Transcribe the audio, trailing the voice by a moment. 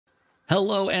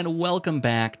Hello and welcome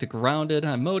back to Grounded.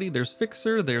 I'm Modi, there's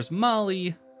Fixxxer, there's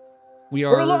Molly.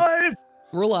 We're alive!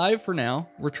 We're alive for now.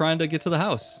 We're trying to get to the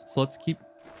house. So let's keep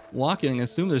walking and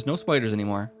assume there's no spiders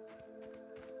anymore.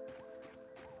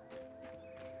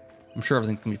 I'm sure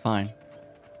everything's gonna be fine.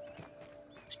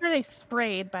 Sure they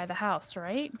sprayed by the house,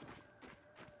 right?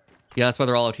 Yeah, that's why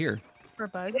they're all out here. For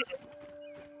bugs.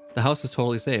 The house is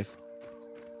totally safe.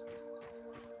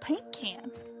 Paint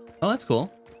can. Oh, that's cool.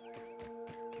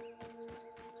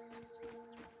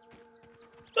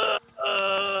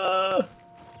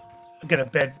 I got a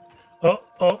bed. Oh.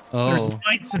 There's Oh.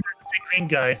 lights and there's a big green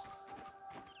guy.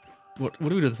 What do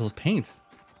we do with those paints?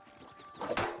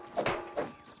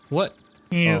 What?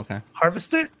 Can you Oh, okay.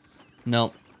 harvest it?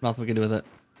 No, nothing we can do with it.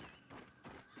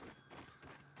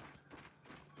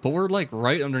 But we're like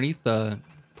right underneath the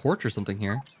porch or something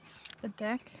here. The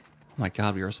deck. Oh my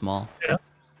god, we are small. Yeah.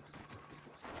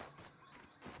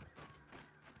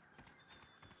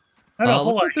 I don't know,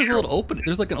 Looks hold like there's a little opening.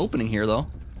 There's like an opening here though.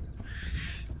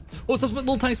 Oh, it's this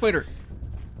little tiny spider.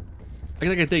 I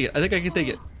think I can take it. I think I can take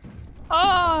it.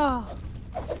 Oh!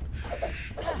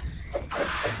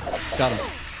 Got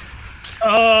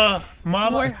him.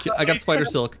 Mama. We're- I got spider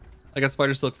silk. I got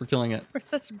spider silk for killing it. We're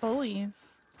such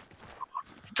bullies.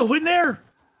 Go in there.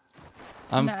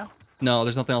 No. No,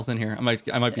 there's nothing else in here. I might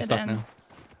be It stuck ends. now.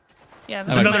 Yeah, I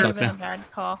this might be might have stuck been now. a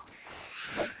bad call.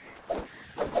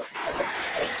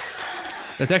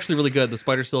 That's actually really good. The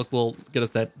spider silk will get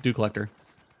us that dew collector.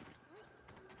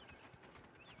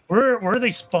 Where are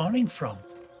they spawning from?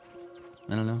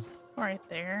 I don't know. Right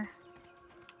there.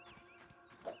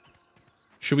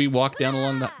 Should we walk down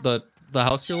along the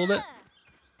house here a little bit?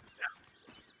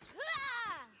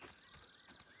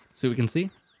 See what we can see.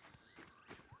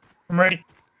 I'm ready.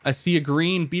 I see a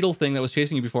green beetle thing that was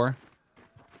chasing you before.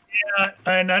 Yeah,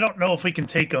 and I don't know if we can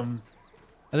take them.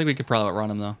 I think we could probably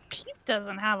outrun him though. Pete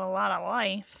doesn't have a lot of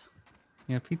life.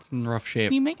 Yeah, Pete's in rough shape.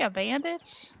 Can you make a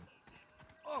bandage?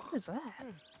 What is that?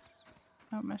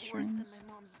 Oh, mushrooms.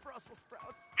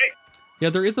 Yeah,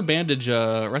 there is a bandage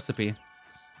recipe.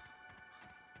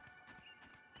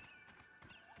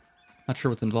 Not sure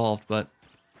what's involved, but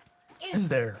Is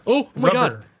there? oh my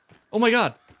god! Rubber. Oh my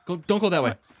god! Don't go that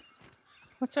way.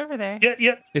 What's over there?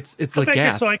 Yeah. It's Come like back here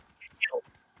gas. so I can heal.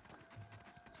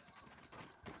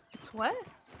 It's what?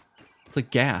 It's like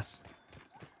gas.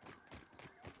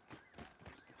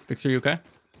 Fixxxer, you okay?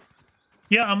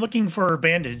 Yeah, I'm looking for a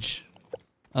bandage.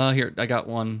 Here, I got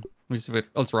one. Let me see if it,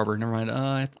 oh, it's rubber. Never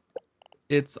mind.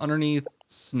 It's underneath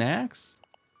snacks.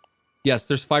 Yes,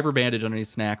 there's fiber bandage underneath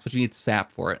snacks, but you need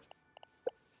sap for it.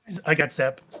 I got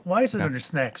sap. Why is it Okay. under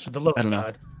snacks? For the love I of don't know.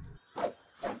 God.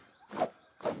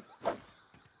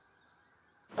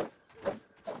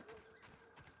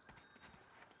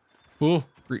 Ooh,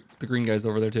 the green guy's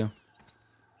over there too.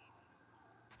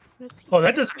 What is he? Oh,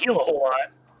 that doesn't heal a whole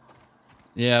lot.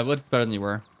 Yeah, but it's better than you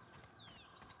were.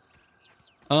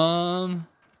 Yeah,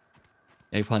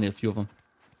 you probably need a few of them.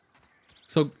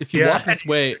 So if you Yeah. walk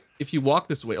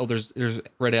this way, oh, there's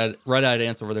red-eyed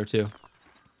ants over there too.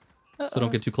 So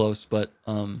don't get too close. But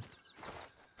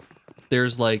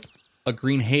there's like a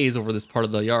green haze over this part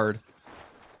of the yard.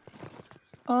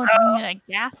 Oh, do we need a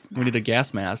gas mask? We need a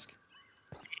gas mask.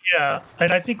 Yeah,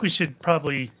 and I think we should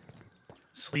probably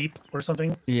sleep or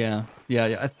something. Yeah.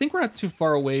 I think we're not too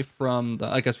far away from the.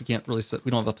 I guess we can't really.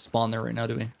 We don't have a spawn there right now,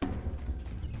 do we?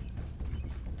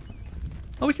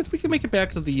 Oh, we can make it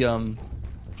back to the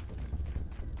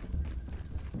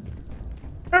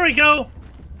There we go.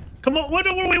 Come on,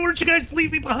 where'd you guys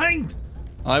leave me behind?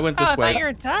 I went Oh, this I way. thought you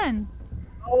were done.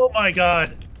 Oh my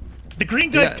God, the green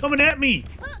guy's Yeah. coming at me.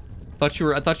 I thought you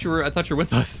were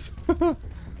with us.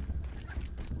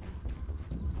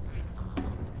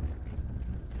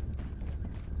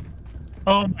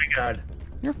 Oh my God.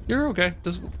 You're okay.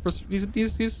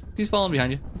 He's following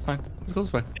behind you. It's fine. Let's go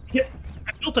this way. Yeah,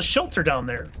 I built a shelter down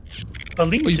there. A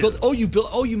lean-to. You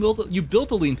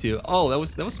built a lean-to. Oh, that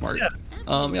was smart. Yeah.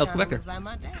 Yeah, let's go back there.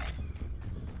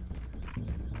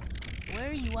 Where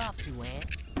are you off to, Ant?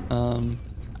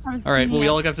 I was All right. Well, we getting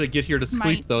all have to get here to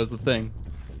sleep, Might. though, is the thing.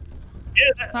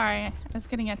 Yeah, Sorry, I was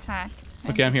getting attacked. I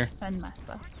Okay, I'm need here. to defend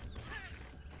myself.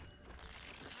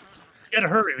 we gotta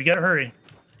hurry. We gotta hurry.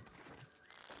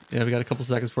 Yeah, we got a couple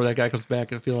seconds before that guy comes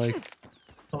back. I feel like.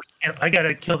 Oh, yeah, I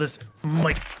gotta kill this.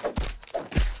 Mike.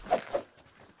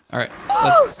 All right.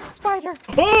 Oh, Let's. spider!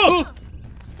 Oh!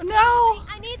 No!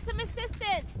 I need some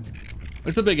assistance.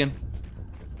 It's the big one.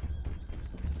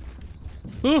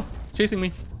 Ooh, chasing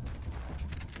me.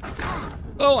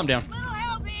 Oh, I'm down. Little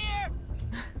help here.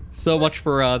 So much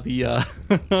for the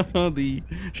the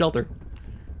shelter.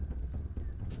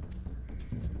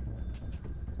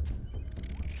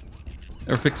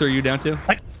 Or Fixxxer, are you down too?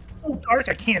 It's so dark,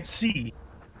 I can't see.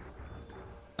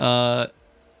 Uh,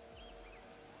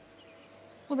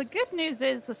 Well, the good news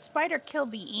is the spider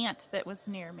killed the ant that was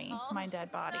near me, Oh, my this dead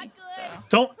is not body. good. So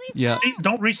Don't yeah.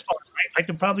 don't respawn. I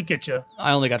can probably get you.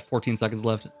 I only got 14 seconds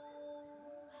left.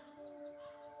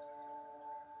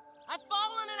 I've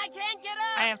fallen and I can't get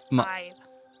I up.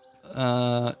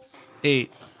 have 5.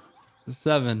 8,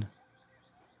 7.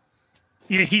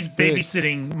 Yeah, he's 6.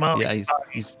 babysitting Molly. Yeah,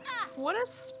 he's What a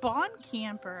spawn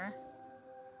camper.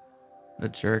 a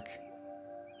jerk.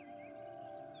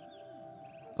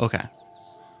 Okay.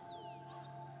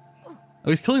 Oh,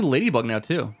 he's killing the ladybug now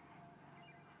too.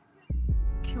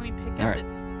 Can we pick All up right.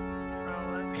 its...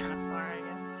 Oh, that's kind of far, I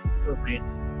guess.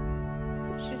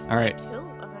 Let's just All right. kill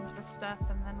a bunch of stuff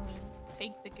and then we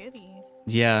take the goodies.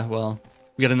 Yeah, well,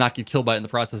 we got to not get killed by it in the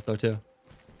process though too.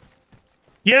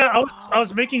 Yeah, I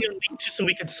was making a lean-to so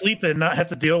we could sleep and not have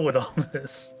to deal with all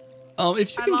this.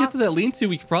 If you I can get to lost- that lean-to,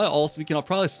 we can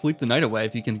probably sleep the night away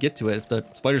if you can get to it. If the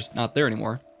spider's not there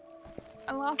anymore.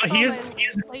 I lost But all he my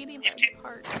is- ladybug he's ca-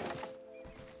 parts.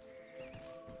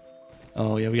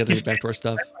 Oh yeah, we got to get back to our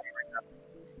stuff.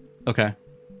 Okay.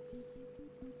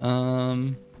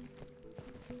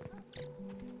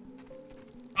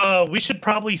 We should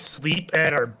probably sleep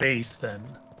at our base then.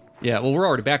 Yeah. Well, we're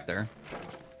already back there.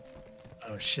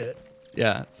 Oh shit.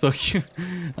 Yeah. So you,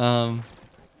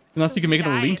 unless you can make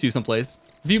another Died. lean-to someplace.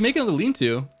 If you make another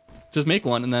lean-to, just make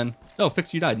one and then. Oh,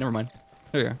 Fix, you died. Never mind.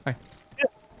 There you are. Hi.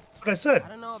 That's what I said. I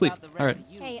don't know Sleep. about the rest All right. of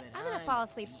you, Hey, but I'm gonna fall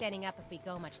asleep standing up if we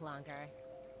go much longer.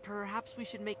 Perhaps we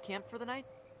should make camp for the night?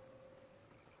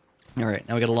 All right.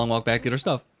 Now we got a long walk back to get our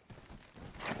stuff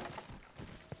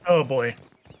Oh boy.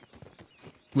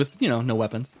 with no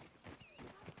weapons.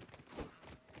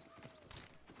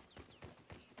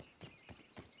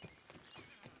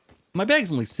 My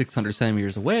bag's only 600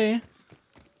 centimeters away.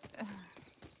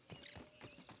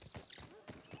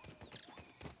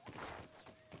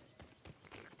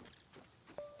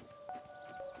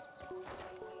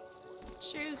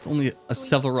 Juice. It's only a sweet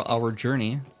several-hour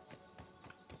journey.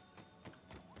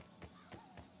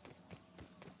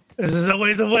 This is a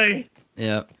ways away.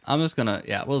 Yeah, I'm just gonna.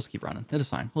 Yeah, we'll just keep running. It is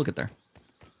fine. We'll get there.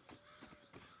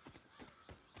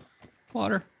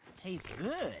 Water. tastes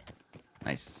good.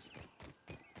 Nice.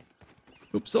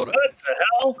 Oops, soda. What the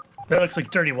hell? That looks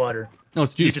like dirty water. No,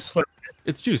 it's You juice. just slurped it.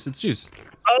 It's juice. It's juice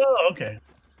Oh, okay.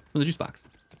 from the juice box.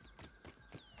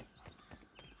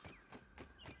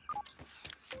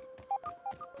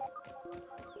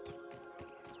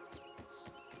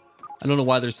 I don't know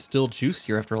why there's still juice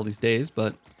here after all these days,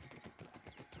 but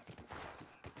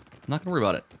I'm not gonna worry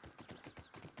about it.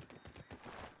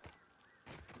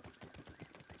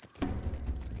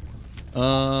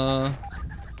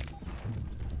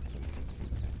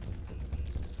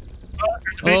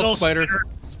 There's a big Oh, old spider.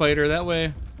 Spider that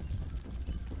way.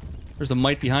 There's a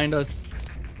mite behind us.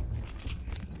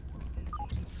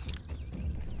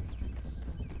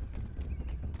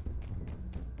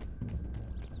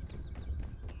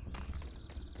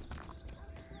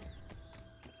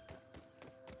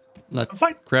 I'm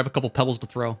fine. Grab a couple pebbles to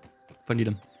throw if I need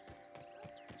them.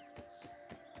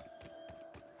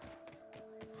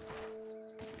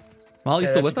 Molly, you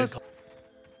Yeah, still that's with a us?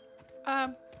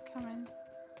 good Come in.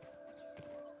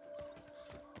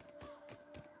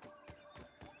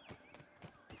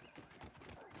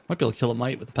 Might be able to kill a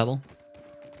mite with a pebble.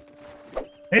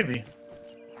 Maybe.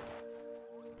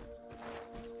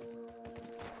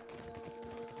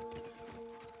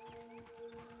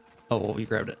 Oh, well, you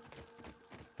grabbed it.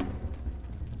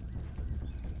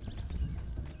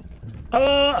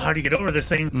 How do you get over this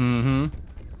thing? Mm-hmm.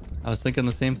 I was thinking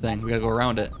the same thing. We gotta go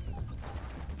around it.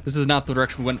 This is not the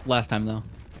direction we went last time, though.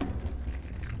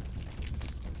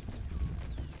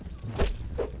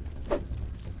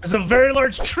 It's a very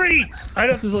large tree. I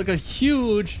This don't. is like a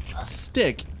huge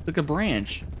stick, like a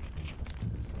branch.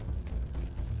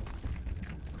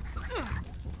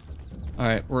 All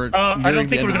right, we're. I don't nearing the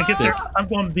think end we're of gonna the get there. stick. I'm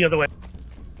going the other way.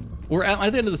 We're at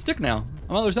the end of the stick now.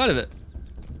 I'm on the other side of it.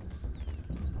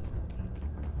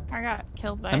 I got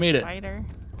killed by I made a it. spider.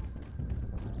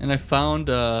 And I found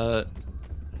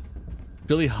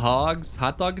Billy Hogg's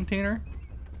hot dog container.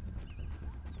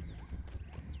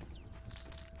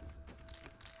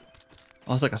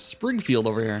 Oh, it's like a Springfield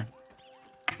over here.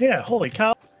 Yeah. Holy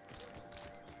cow. Oh,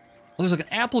 there's like an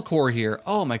apple core here.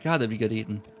 Oh my god, that'd be good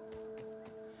eating.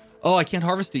 Oh, I can't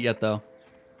harvest it yet though.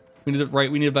 We need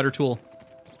we need a better tool.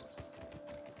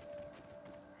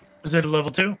 Is it a level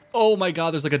 2? Oh my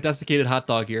god, there's like a desiccated hot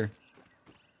dog here.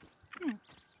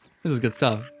 This is good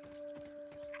stuff.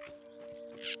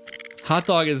 Hot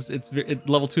dog is it's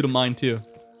level 2 to mine too.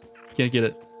 Can't get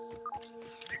it.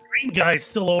 green guy's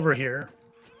still over here.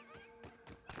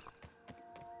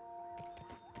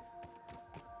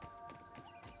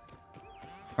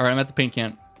 All right, I'm at the paint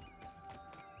can.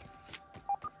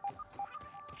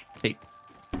 Hey.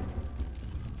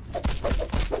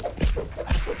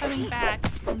 Coming back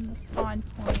from the spawn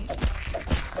point.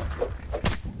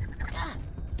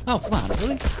 Oh, come on,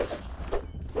 really?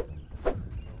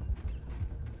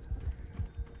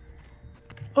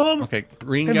 Okay,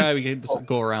 green guy, we can just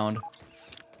go around.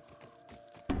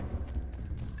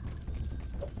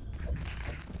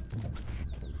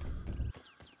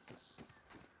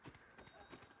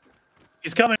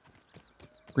 He's coming.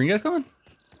 Green guy's coming?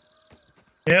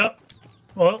 Yep.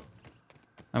 Well,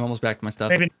 I'm almost back to my stuff.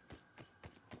 maybe.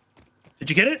 Did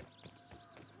you get it?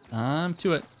 I'm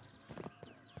to it.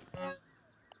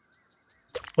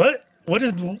 What? What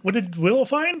did Willow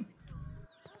find?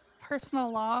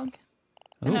 Personal log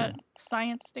in Ooh. a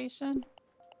science station.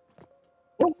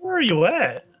 Where were you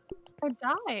at? I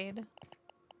died.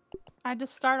 I had to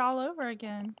start all over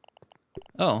again.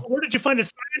 Oh, Where did you find a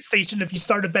science station if you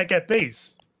started back at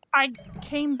base? I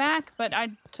came back, but I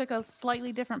took a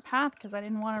slightly different path because I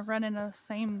didn't want to run into the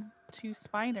same 2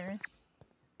 spiders.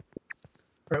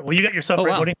 All right, well, you got yourself Oh,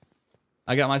 right, wow. buddy.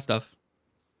 I got my stuff.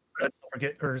 Let's not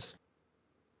forget hers.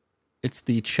 It's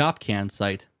the chop can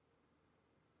site.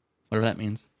 Whatever that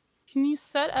means. Can you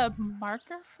set a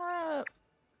marker for a...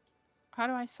 How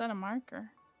do I set a marker?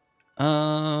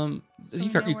 You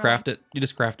near where craft it. You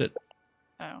just craft it.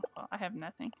 Oh, well, I have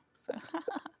nothing, so...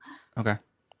 Okay.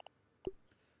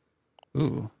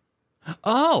 Ooh.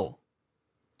 Oh!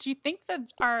 Do you think that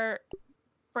our...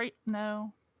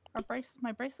 No.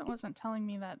 My bracelet wasn't telling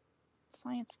me that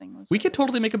science thing was... We could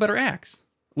totally make a better axe.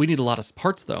 We need a lot of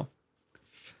parts, though.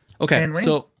 Okay, Can we?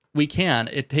 so we can.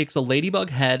 It takes a ladybug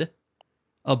head,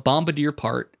 a bombardier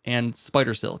part, and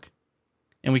spider silk.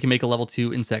 And we can make a level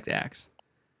 2 insect axe.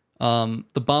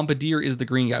 The bombardier is the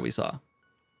green guy we saw.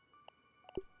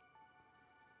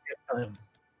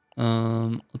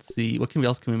 Let's see. What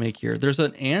else can we make here? There's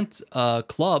an ant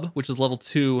club, which is level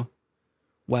 2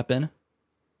 weapon.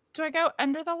 Do I go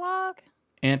under the log?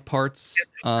 Ant parts.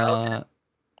 That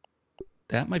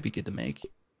might be good to make.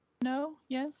 No?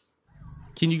 Yes?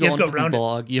 Can you You go have to go under around the it.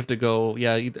 log? You have to go.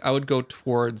 Yeah, I would go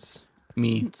towards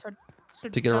me. So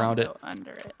To get don't around it. go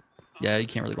under it. Yeah, you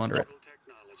can't really go under it.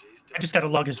 I just got a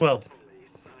log as well.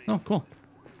 Oh, cool.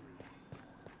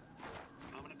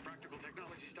 Practical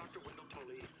technologies, Dr. Wendell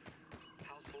Tully.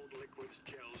 Household liquids,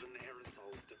 gels, and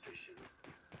aerosols deficient.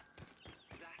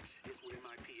 That is where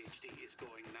my PhD is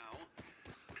going now.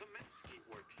 Kamensky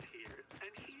works here,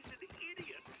 and he's an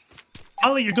idiot.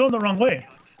 Ollie, you're going the wrong way.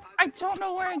 I don't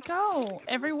know where to go.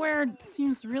 Everywhere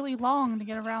seems really long to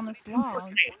get around this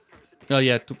log. Oh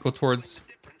yeah, go towards.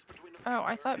 Oh,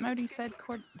 I thought Modi said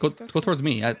Go towards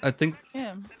me. I think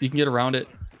him. you can get around it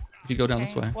if you go down this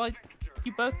Okay, way. Well,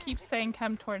 you both keep saying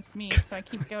come towards me, so I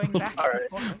keep going back. All right.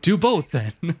 and forth. Do both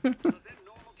then.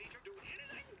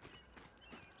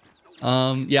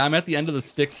 Yeah, I'm at the end of the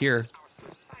stick here.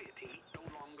 Our society no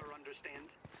longer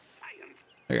understands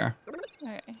science. There you are.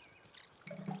 Okay.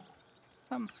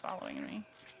 Something's following me.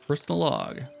 Personal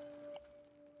log.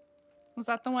 Was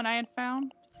that the one I had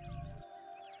found?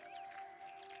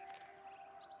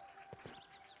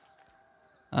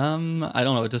 I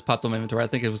don't know. It just popped on my inventory. I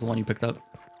think it was the one you picked up.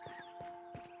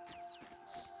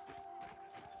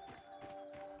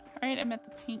 Alright, I'm at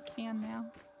the paint can now.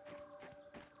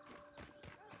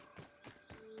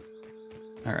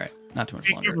 All right, not too much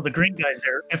Be longer. careful, the green guy's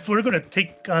there. If we're going to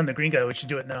take on the green guy, we should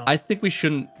do it now. I think we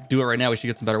shouldn't do it right now. We should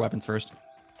get some better weapons first,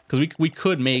 because we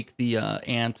could make the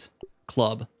ant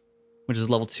club, which is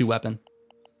level 2 weapon,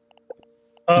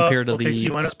 compared to okay, the so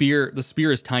you wanna, spear. The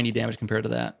spear is tiny damage compared to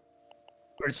that.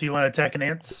 so you want to attack an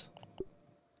ants?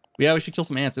 Yeah, we should kill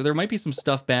some ants. There might be some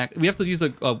stuff back. We have to use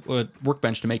a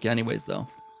workbench to make it anyways, though.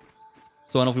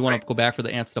 So I don't know if we want to go back for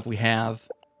the ant stuff we have.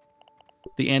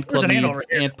 The ant There's club an ant needs over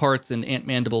here. ant parts and ant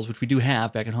mandibles, which we do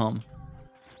have back at home.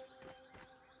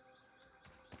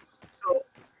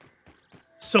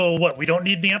 So what? We don't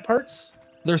need the ant parts?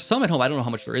 There's some at home. I don't know how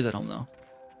much there is at home, though.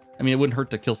 I mean, it wouldn't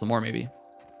hurt to kill some more, maybe,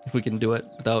 if we can do it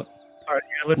without All right,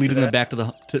 yeah, let's leading do them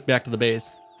that. back to the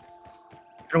base.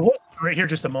 There was one right here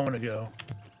just a moment ago.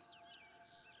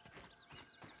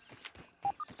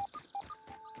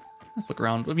 Let's look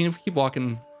around. I mean, if we keep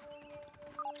walking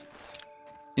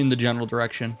in the general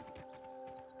direction,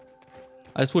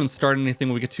 I just wouldn't start anything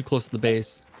when we get too close to the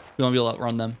base. We won't be able to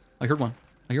outrun them. I heard one.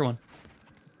 I hear one.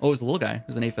 Oh, it was a little guy. It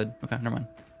was an aphid. Okay, never mind.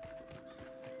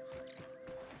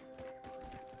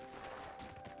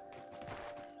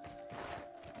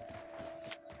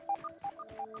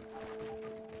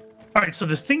 All right, so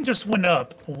this thing just went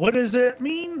up. What does it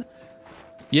mean?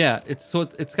 Yeah, it's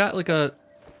got like a.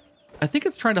 I think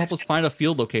it's trying to help us find a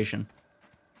field location.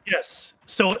 Yes.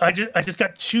 So I just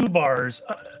got 2 bars.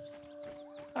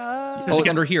 Oh, Does it it's get-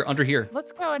 under here, under here.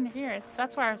 Let's go in here.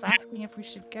 That's why I was asking if we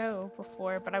should go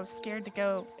before, but I was scared to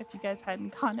go if you guys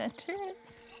hadn't gone into it.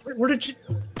 Where did you?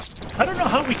 I don't know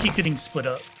how we keep getting split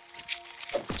up.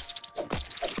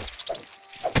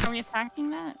 Are we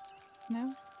attacking that?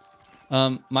 No?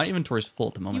 My inventory's full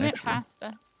at the You moment. went Actually. past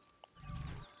us.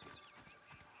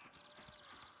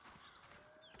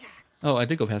 Oh, I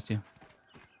did go past you.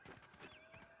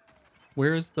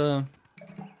 Where is the?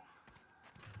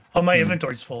 Oh, my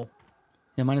inventory's full.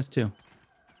 Yeah, mine is too.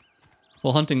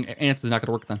 Well, hunting ants is not going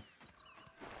to work then.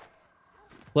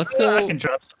 Let's I go. can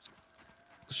drop some.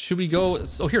 Should we go?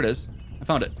 Oh, here it is. I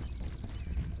found it.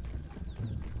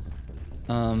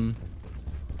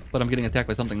 But I'm getting attacked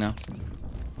by something now.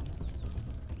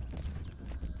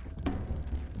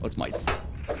 Oh, it's mites.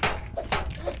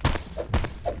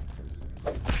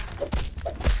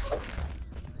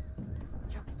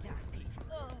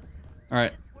 All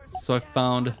right. So I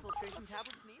found Filtration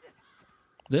tablets needed.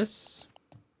 this.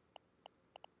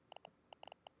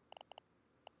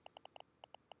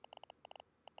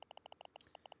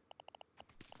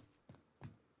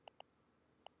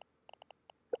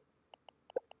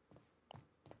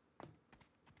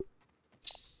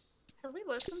 Have we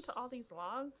listened to all these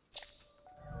logs?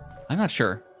 I'm not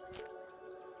sure.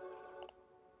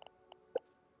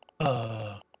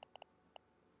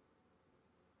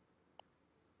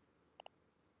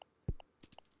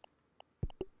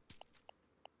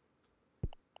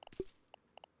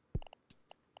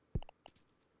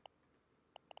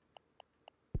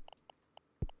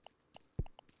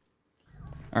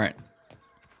 All right.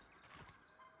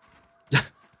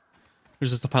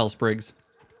 There's just a pile of sprigs.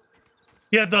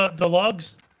 Yeah, the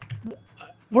logs.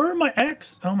 Where are my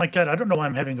axe? Oh my god, I don't know why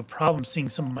I'm having a problem seeing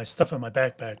some of my stuff in my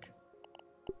backpack.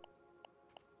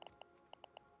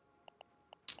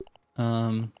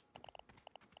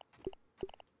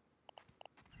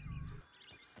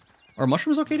 Are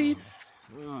mushrooms okay to eat?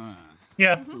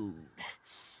 Yeah.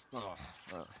 All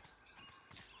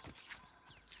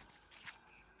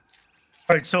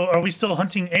right, so are we still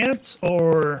hunting ants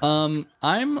or? There's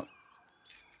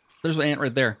an ant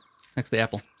right there next to the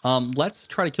apple. Let's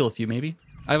try to kill a few maybe.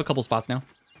 I have a couple spots now.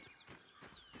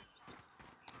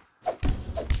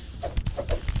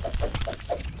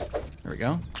 There we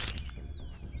go.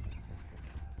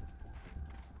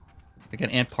 I got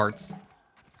ant parts.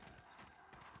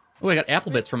 Oh, I got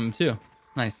apple bits from him too.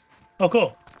 Nice. Oh,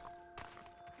 cool.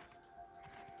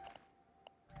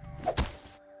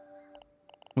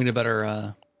 We need a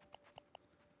better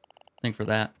thing for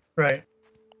that. Right.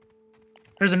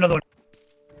 Here's another one.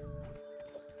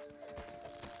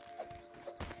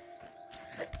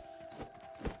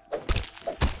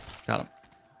 Got him.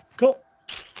 Cool.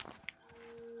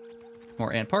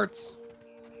 More ant parts.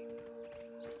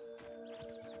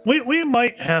 We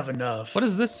might have enough. What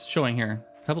is this showing here?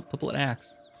 Pebble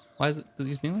axe. Why is it? Does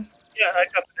you steal this? Yeah, I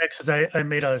got the X's. I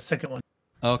made a second one.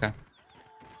 Oh, okay.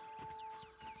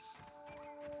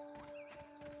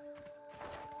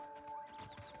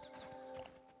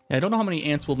 Yeah, I don't know how many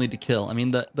ants we'll need to kill. I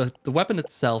mean, the weapon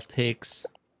itself takes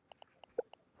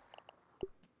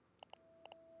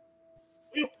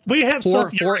We have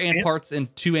four ant parts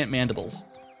and 2 ant mandibles.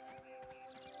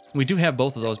 We do have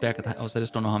both of those back at the house. I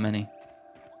just don't know how many.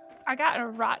 I got a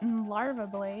rotten larva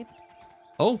blade.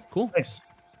 Oh, cool. Nice.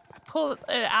 I pulled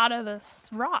it out of this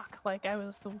rock like I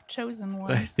was the chosen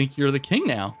one. I think you're the king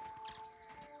now.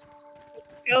 That's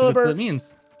what Caliber. that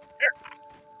means.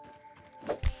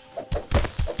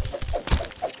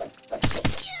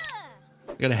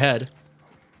 I got a head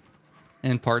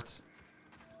and parts.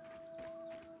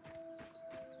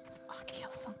 I'll kill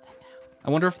something now. I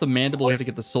wonder if the mandible we have to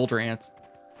get the soldier ants.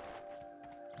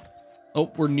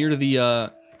 Oh, we're near to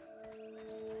the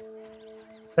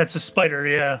That's a spider.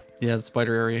 Yeah. the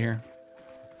spider area here.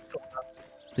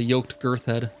 The yoked girth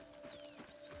head.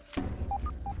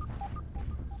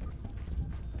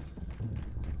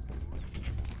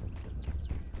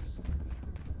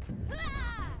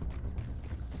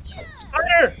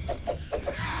 Spider.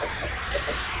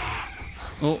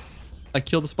 Oh, I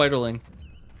killed the spiderling.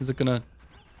 Is it gonna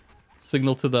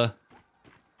signal to the...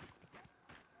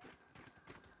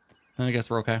 I guess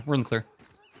we're okay. We're in the clear.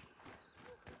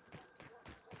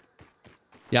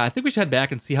 Yeah, I think we should head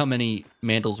back and see how many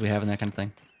mandals we have and that kind of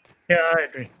thing. Yeah, I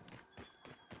agree.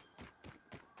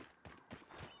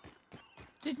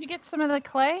 Did you get some of the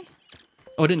clay?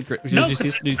 Oh, I didn't. No,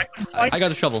 I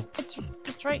got a shovel. It's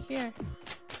right here.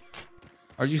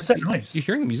 Are you What's that noise? You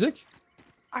hearing the music?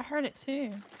 I heard it too.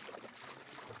 What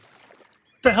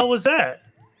the hell was that?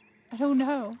 I don't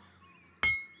know.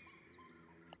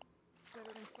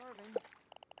 Better than starving,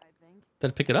 I think.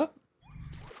 Did it pick it up?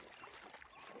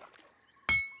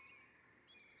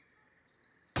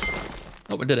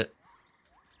 Oh, it did it.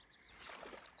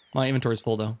 My inventory's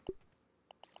full though.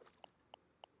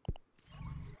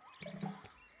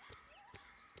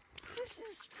 This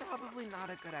is probably not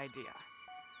a good idea.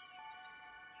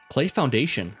 Clay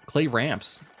foundation, clay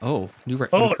ramps. Oh, new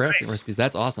Oh, crafting nice. recipes.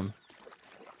 That's awesome.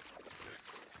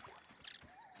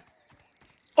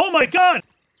 Oh my god!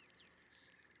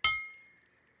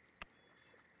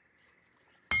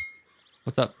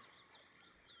 What's up?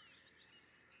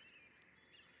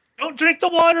 Don't drink the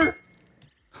water!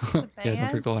 Yeah, don't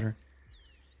drink the water.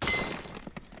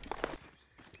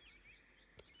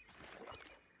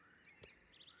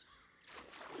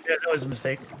 Yeah, that was a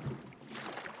mistake.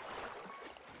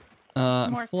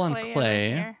 I'm More full on over clay.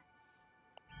 here.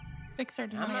 Fixxxer,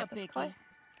 do you I'm want to not get this picky. clay?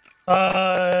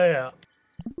 Yeah.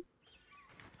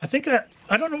 I think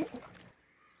I don't know.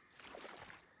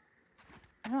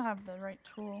 I don't have the right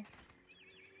tool.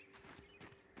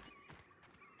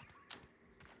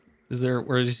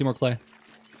 Where did you see more clay?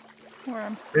 Where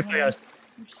I'm Right by standing. us.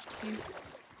 There's two.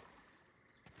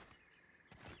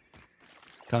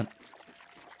 Come on.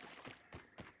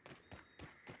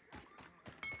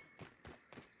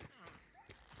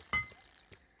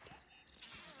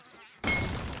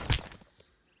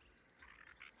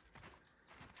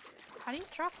 How do you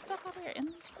drop stuff out of your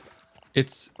inventory?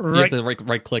 It's you Right. have to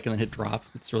right click and then hit drop.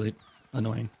 It's really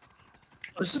annoying.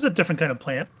 This is a different kind of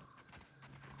plant.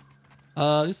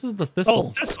 This is the Oh,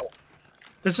 thistle. thistle.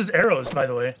 This is arrows, by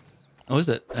the way. Oh, is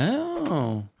it?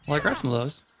 Oh, well, I grabbed some of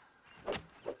those.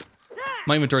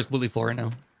 My inventory's completely full right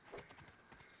now.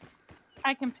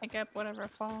 I can pick up whatever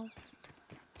falls.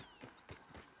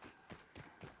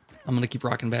 I'm gonna keep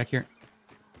rocking back here.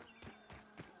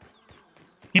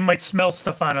 He might smell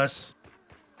stuff on us.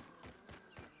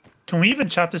 Can we even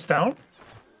chop this down?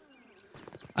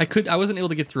 I wasn't able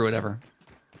to get through it ever,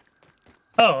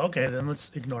 Oh, okay, then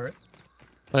let's ignore it.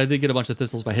 but I did get a bunch of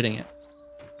thistles by hitting it.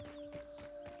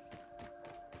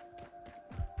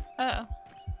 Oh.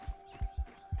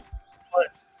 What?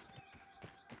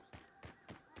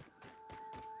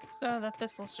 So the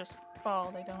thistles just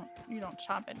fall. You don't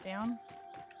chop it down.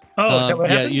 Oh, is that what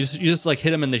yeah, happened? you just like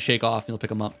hit them and they shake off and you'll pick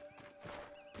them up.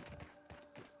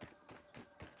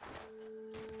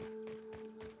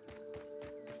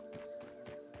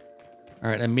 All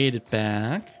right, I made it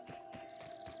back.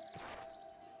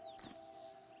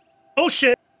 Oh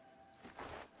shit!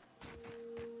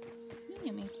 See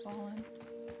any falling?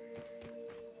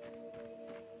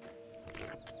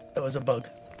 That was a bug.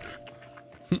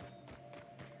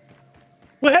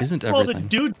 What happened Isn't to all the everything?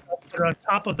 dudes that are on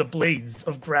top of the blades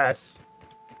of grass?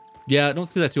 Yeah, I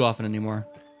don't see that too often anymore.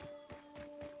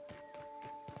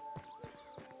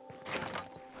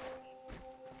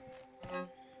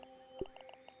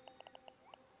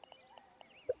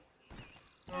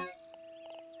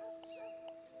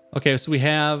 Okay, so we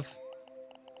have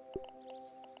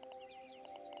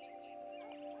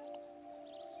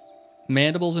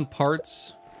mandibles and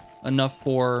parts enough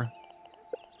for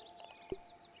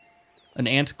an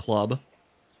ant club.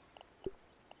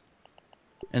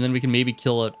 And then we can maybe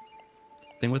kill a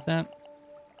thing with that.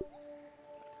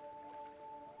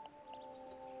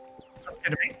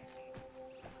 Kidding me?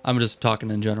 I'm just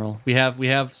talking in general. We have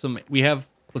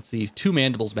let's see, 2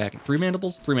 mandibles back. 3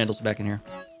 mandibles? 3 mandibles back in here.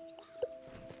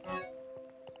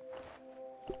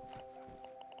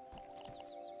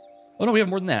 Oh no, we have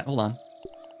more than that. Hold on.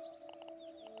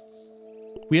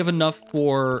 We have enough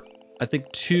for, I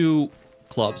think, 2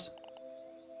 clubs.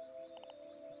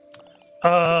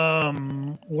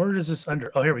 Where is this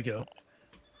under? Oh, here we go.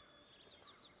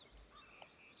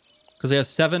 Because I have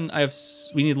 7.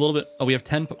 We need a little bit. Oh, we have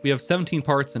 10. We have 17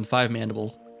 parts and 5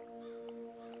 mandibles.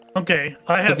 Okay,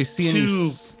 I So have if you see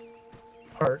 2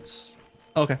 parts.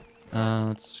 Okay.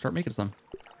 Let's start making some.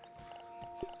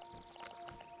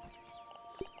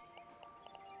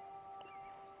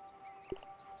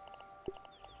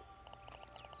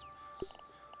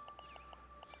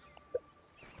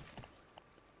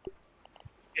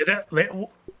 Yeah,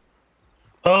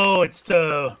 oh, it's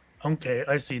the. Okay,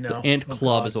 I see now. The ant Oh,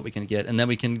 club God. is what we can get, and then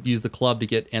we can use the club to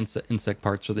get insect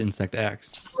parts for the insect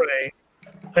axe. Right.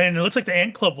 And it looks like the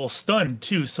ant club will stun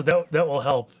too, so that will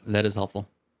help. That is helpful.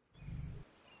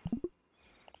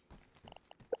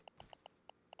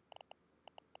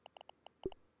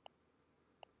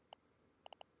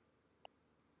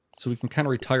 So we can kind of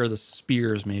retire the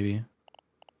spears, maybe.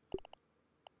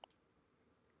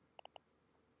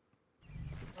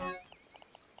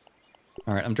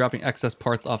 All right, I'm dropping excess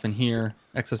parts off in here.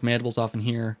 Excess mandibles off in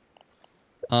here.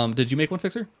 Did you make one,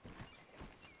 Fixxxer?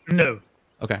 No.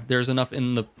 Okay, there's enough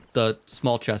in the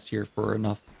small chest here for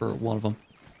enough for one of them.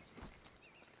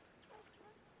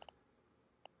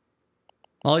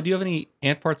 Molly, do you have any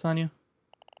ant parts on you?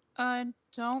 I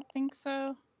don't think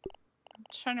so. I'm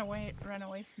trying to run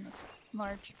away from this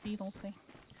large beetle thing.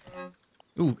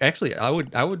 Ooh, actually, I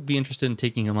would be interested in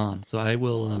taking him on, so I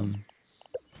will.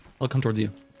 I'll come towards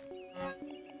you.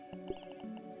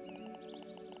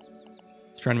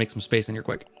 Just trying to make some space in here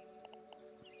quick.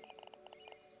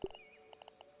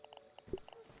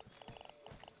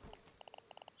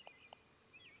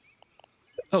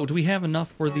 Oh, do we have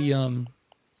enough for the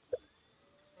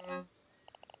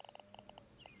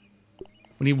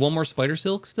We need one more spider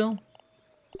silk still?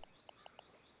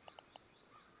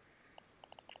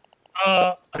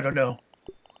 I don't know.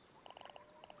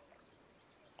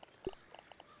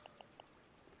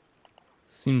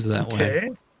 Seems that way. Okay.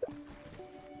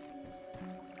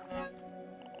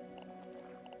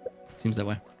 Seems that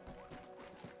way.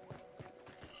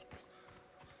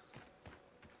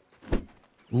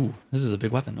 Ooh, this is a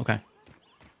big weapon. Okay.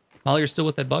 Molly, you're still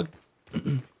with that bug?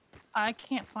 I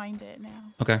can't find it now.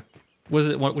 Okay. Was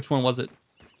it which one was it?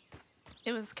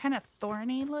 It was kind of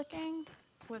thorny looking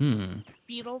with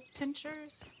beetle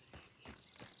pinchers.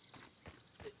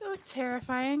 It looked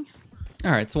terrifying.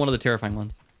 All right, so one of the terrifying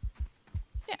ones.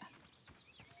 Yeah.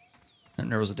 That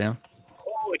narrows it down.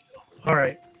 Holy cow. All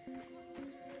right.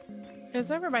 It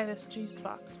was over by this juice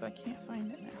box, but I can't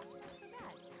find it now.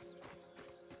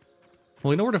 Well,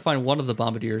 we know where to find one of the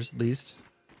bombardiers, at least.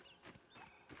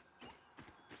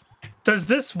 Does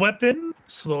this weapon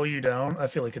slow you down? I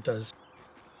feel like it does.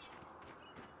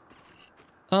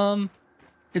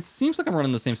 It seems like I'm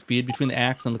running the same speed between the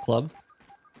axe and the club.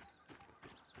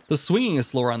 The swinging is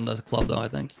slower on the club, though, I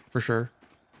think, for sure.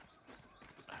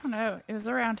 I don't know. It was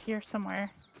around here somewhere.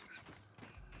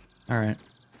 All right.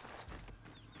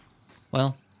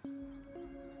 Well,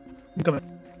 I'm coming.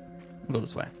 we'll go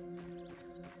this way.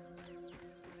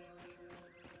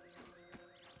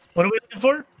 What are we looking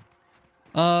for?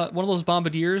 One of those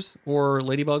bombardiers or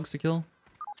ladybugs to kill.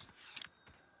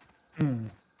 Hmm.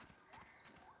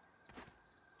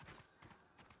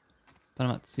 But I'm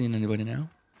not seeing anybody now.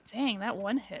 Dang, that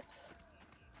one hits.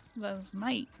 Those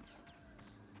mites.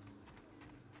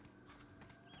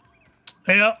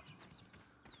 Yeah.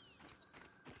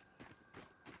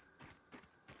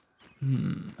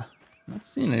 Not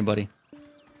seeing anybody.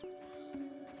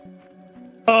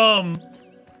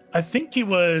 I think he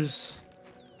was.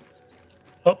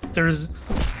 Oh, there's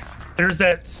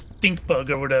that stink bug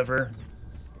or whatever.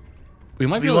 We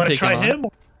might Do be you able want to to take try him on.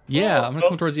 him? Yeah, I'm gonna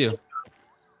come towards you.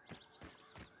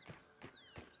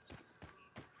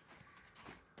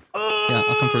 Yeah,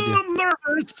 I'll come towards you. I'm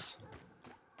nervous.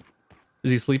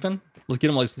 Is he sleeping? Let's get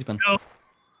him while he's sleeping. No.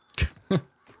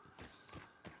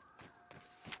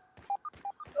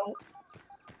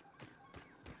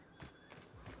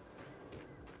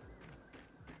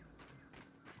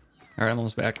 All right, I'm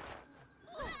almost back.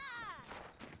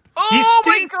 Oh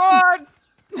my stink-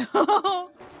 god!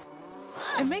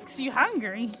 It makes you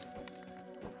hungry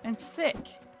and sick.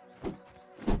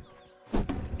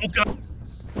 Oh god.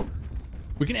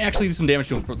 We can actually do some damage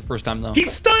to him for the first time, though.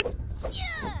 He's stunned.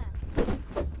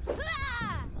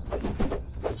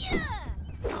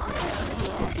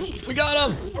 We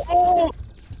got him! Oh.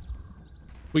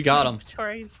 We got him.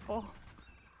 Inventory's full.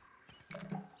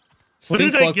 What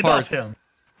Stink did I bug get parts. off him?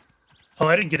 Oh,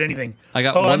 I didn't get anything. I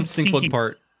got Oh, one I'm stink bug stinky.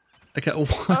 part. I got one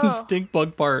Oh. stink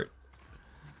bug part.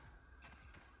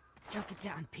 Choke it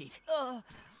down, Pete.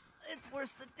 It's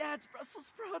worse than Dad's Brussels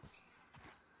sprouts.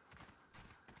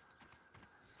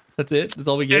 That's it? That's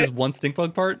all we get Yeah. is one stink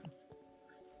bug part?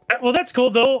 Well, that's cool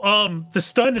though. The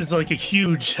stun is like a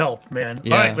huge help, man.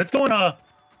 Yeah. All right, let's go on.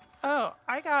 Oh,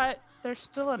 there's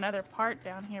still another part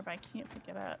down here, but I can't pick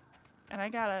it up. And I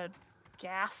got a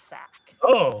gas sack.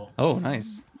 Oh, Oh,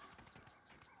 nice.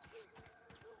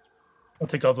 I'll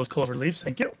take all those clover leaves.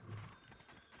 Thank you.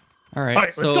 All right, All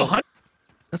right, so let's go hunt.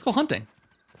 let's go hunting.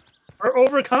 Our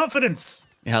overconfidence.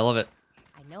 Yeah, I love it.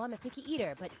 I know I'm a picky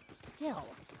eater, but still.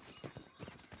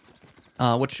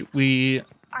 What should we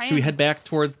I head am back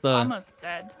towards the? almost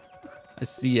dead. I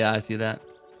see. Yeah, I see that.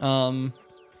 Can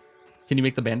you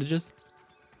make the bandages?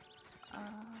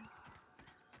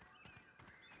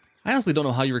 I honestly don't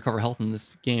know how you recover health in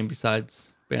this game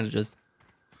besides bandages.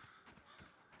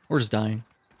 Or just dying.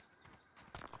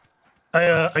 I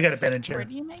got a bandage Where here.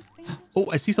 do you make things? Oh,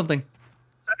 I see something.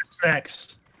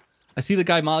 Snacks. I see the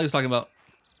guy Molly was talking about.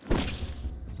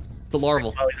 It's a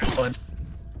larval. Oh, there's one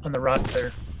on the rocks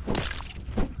there.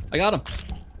 I got him.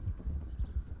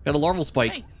 Got a larval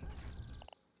spike. Nice.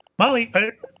 Molly,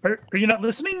 are you not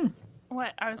listening?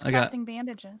 What? I was I got- crafting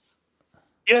bandages.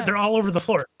 Yeah, they're all over the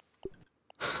floor.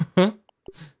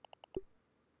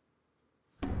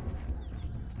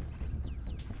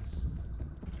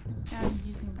 Yeah, I'm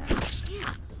using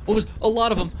that. Oh, there's a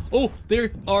lot of them. Oh,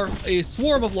 there are a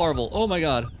swarm of larval. Oh my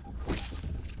god.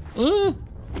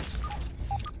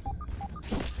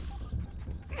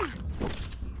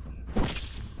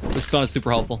 This stun is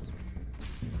super helpful.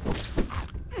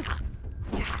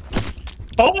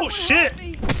 Oh shit!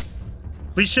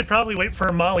 We should probably wait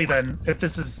for Molly then, if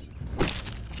this is...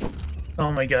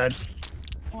 Oh my god.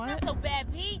 What? Not so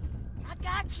bad, Pete. I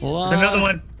got you. Hold on. There's another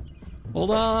one.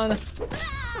 Hold on.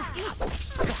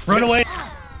 Run away.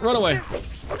 Run away.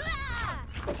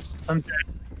 I'm dead.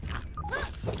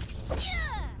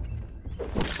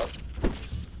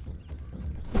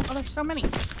 Oh, there's so many.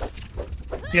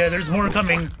 Yeah, there's more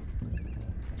coming.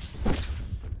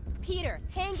 Peter,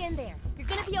 hang in there. You're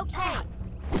gonna be okay.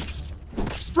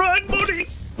 Run, Moody!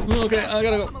 Okay, I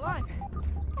gotta I'm go. alive. Oh,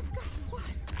 God, what?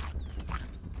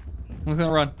 I'm just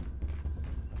gonna run.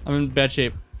 I'm in bad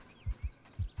shape.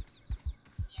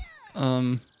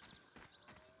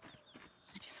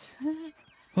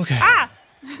 Okay. Ah!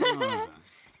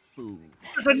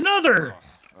 There's another!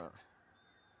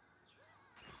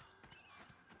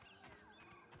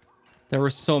 There were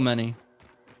so many.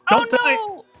 Don't Oh die!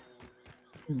 no!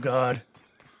 Oh, God.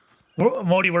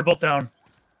 Modi, we're both down.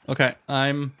 Okay,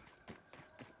 I'm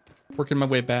working my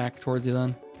way back towards you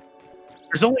then.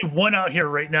 There's only one out here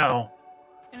right now.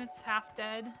 And it's half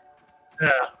dead. Yeah.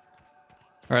 All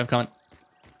right, I'm coming.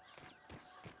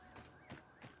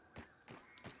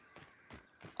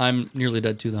 I'm nearly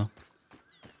dead too, though.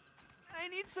 I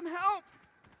need some help.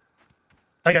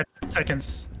 I got 10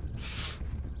 seconds.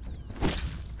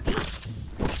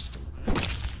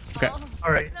 Okay,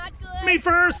 All right. Not good. Me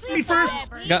first! Me first!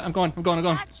 I'm going. I'm going.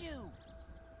 Got you.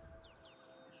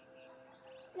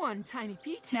 One tiny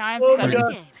Pete. Now I have Oh my seven,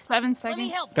 God. 7 Let seconds. me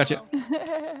help. Gotcha.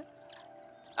 Willow.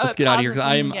 Let's get out of here because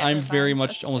I'm very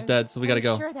much almost dead, so we gotta I'm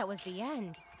go. sure that was the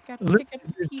end. Gotta pick up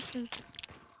the pieces.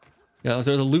 Yeah,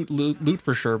 so there's a loot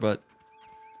for sure, but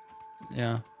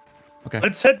yeah. Okay.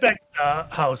 Let's head back to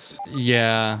the house.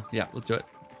 Yeah, let's do it.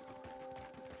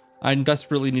 I'm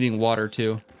desperately needing water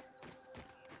too.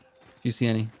 If you see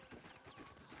any.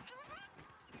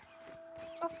 I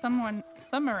saw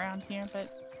some around here,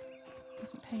 but I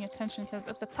wasn't paying attention because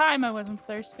at the time I wasn't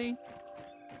thirsty.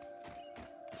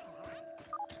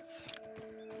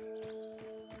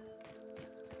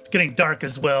 It's getting dark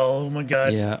as well. Oh my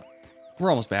god. Yeah, we're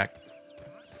almost back.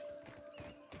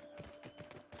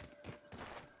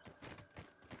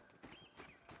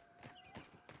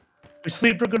 If we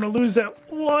sleep, we're gonna lose that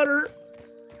water.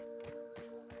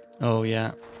 Oh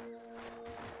yeah.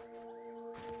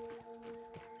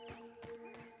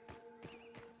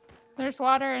 There's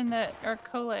water in the or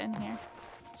cola in here.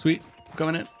 Sweet, I'm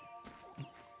coming in.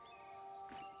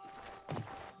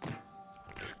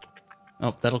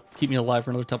 Oh, that'll keep me alive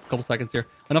for another couple seconds here.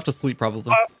 Enough to sleep,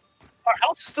 probably. Our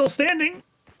house is still standing.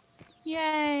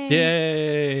 Yay!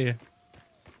 Yay!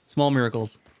 Small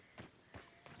miracles.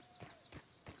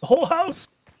 The whole house.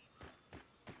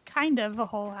 Kind of a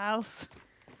whole house.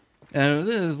 And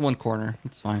there's one corner.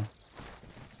 It's fine.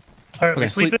 All right, Okay, we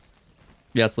sleeping.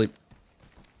 Yeah, sleep.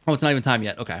 Oh, it's not even time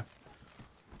yet. Okay.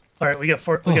 All right, we got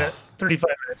 35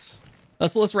 minutes.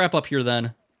 Let's wrap up here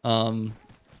then.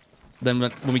 Then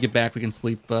when we get back, we can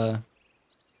sleep before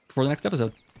the next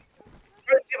episode.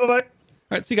 All right, bye bye. All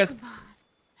right, see you guys.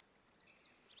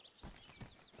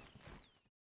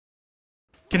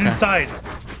 Get inside.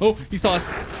 Oh, he saw us.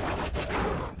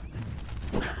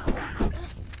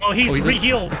 Oh, he's Oh, he just-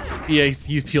 re-healed. Yeah,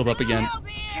 he's peeled up again.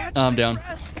 I'm down.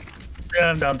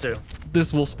 Yeah, I'm down too.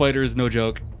 This wolf spider is no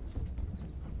joke.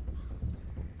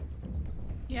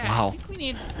 Yeah, Wow. I think we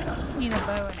need a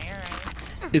bow and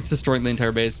arrow. It's destroying the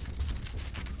entire base.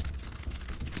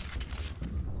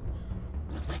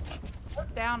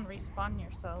 Put down, respawn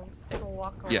yourselves. It will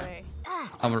walk Yeah. away.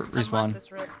 I'm gonna Unless respawn.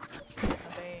 it's really the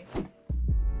base.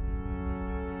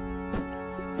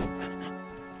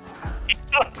 He's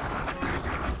stuck.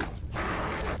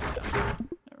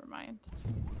 Never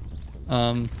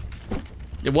mind.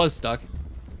 It was stuck.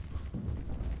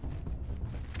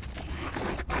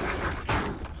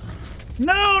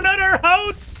 No, not our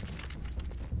house.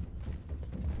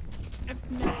 I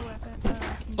have no weapon. I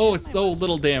can Oh, get it's my so weapon.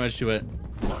 little damage to it.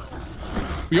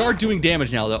 We are doing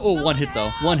damage now, though. Oh, one hit, though.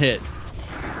 One hit.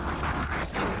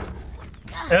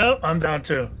 Oh, I'm down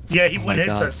too. Yeah, he Oh one my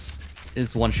hits God. us.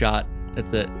 It's one shot.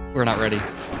 That's it. We're not ready.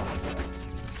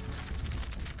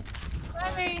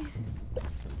 Sorry.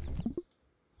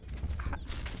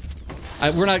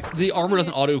 We're not. The armor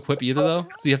doesn't auto equip either though,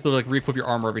 so you have to like re-equip your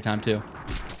armor every time too.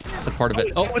 That's part of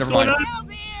it. Oh, What's never going mind.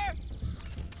 on?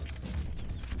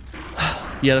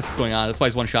 Yeah, that's what's going on. That's why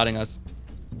he's one-shotting us.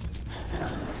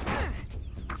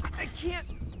 I can't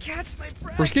catch my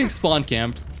breath. We're just getting spawn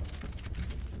camped.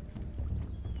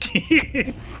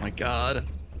 Oh my god.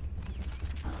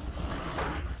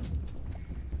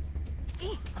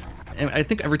 And I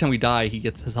think every time we die, he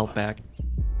gets his health back.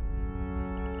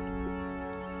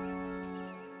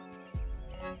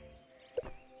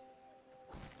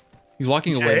 He's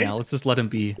walking away Okay. now. Let's just let him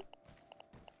be.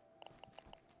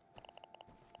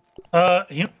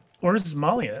 Where's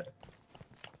Molly at?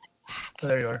 Oh,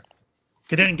 there you are.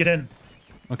 Get in, get in.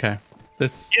 Okay.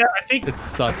 This. Yeah, I think It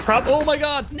sucks. Probably. Oh my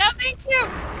god. No, thank you.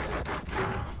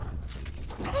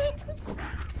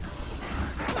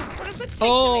 What does it take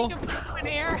Oh. to make a bow and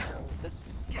arrow? This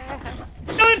is sad.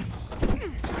 Done.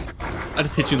 I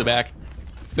just hit you in the back.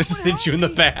 I just hit you in the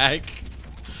back.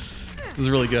 This is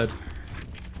really good.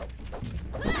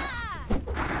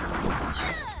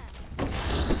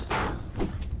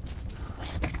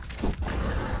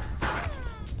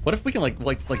 What if we can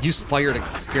like use fire to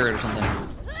scare it or something?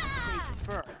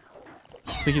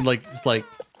 Thinking like just like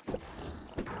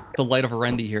the light of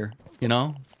Arendi here, you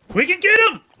know? We can get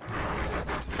him.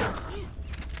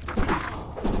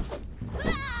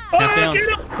 Half down. Get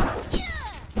him.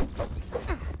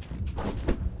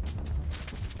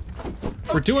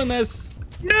 We're doing this.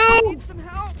 No. Need some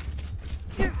help.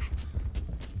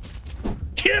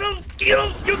 Get him. Get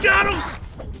him. You got him.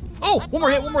 Oh, one more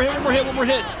hit, one more hit, one more hit, one more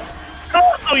hit.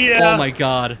 Oh yeah. Oh my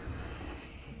god.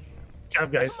 Good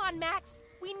job, guys. Come on, Max.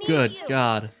 We need Good you.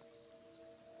 god.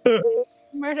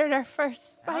 Murdered our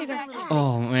first spider.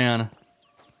 Oh man.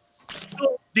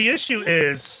 So the issue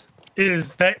is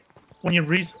that when you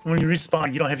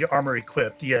respawn, you don't have your armor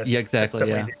equipped. Yes. Yeah, exactly,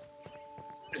 yeah.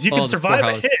 Because you Oh, can this survive a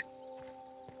poorhouse. hit.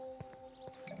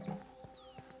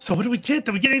 So what do we get?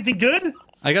 Did we get anything good?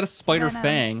 I got a spider Venom.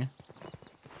 fang.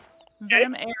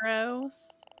 Venom arrows.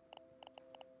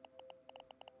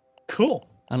 Cool.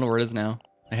 I don't know where it is now.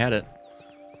 I had it.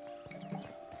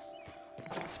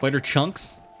 Spider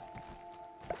chunks.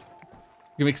 You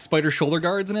can make spider shoulder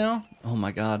guards now? Oh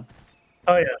my god.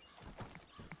 Oh yeah.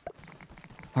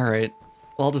 Alright.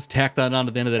 Well, I'll just tack that on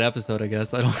to the end of that episode, I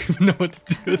guess. I don't even know what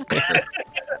to do there.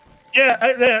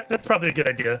 Yeah, that's probably a good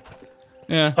idea.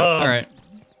 Yeah. Alright.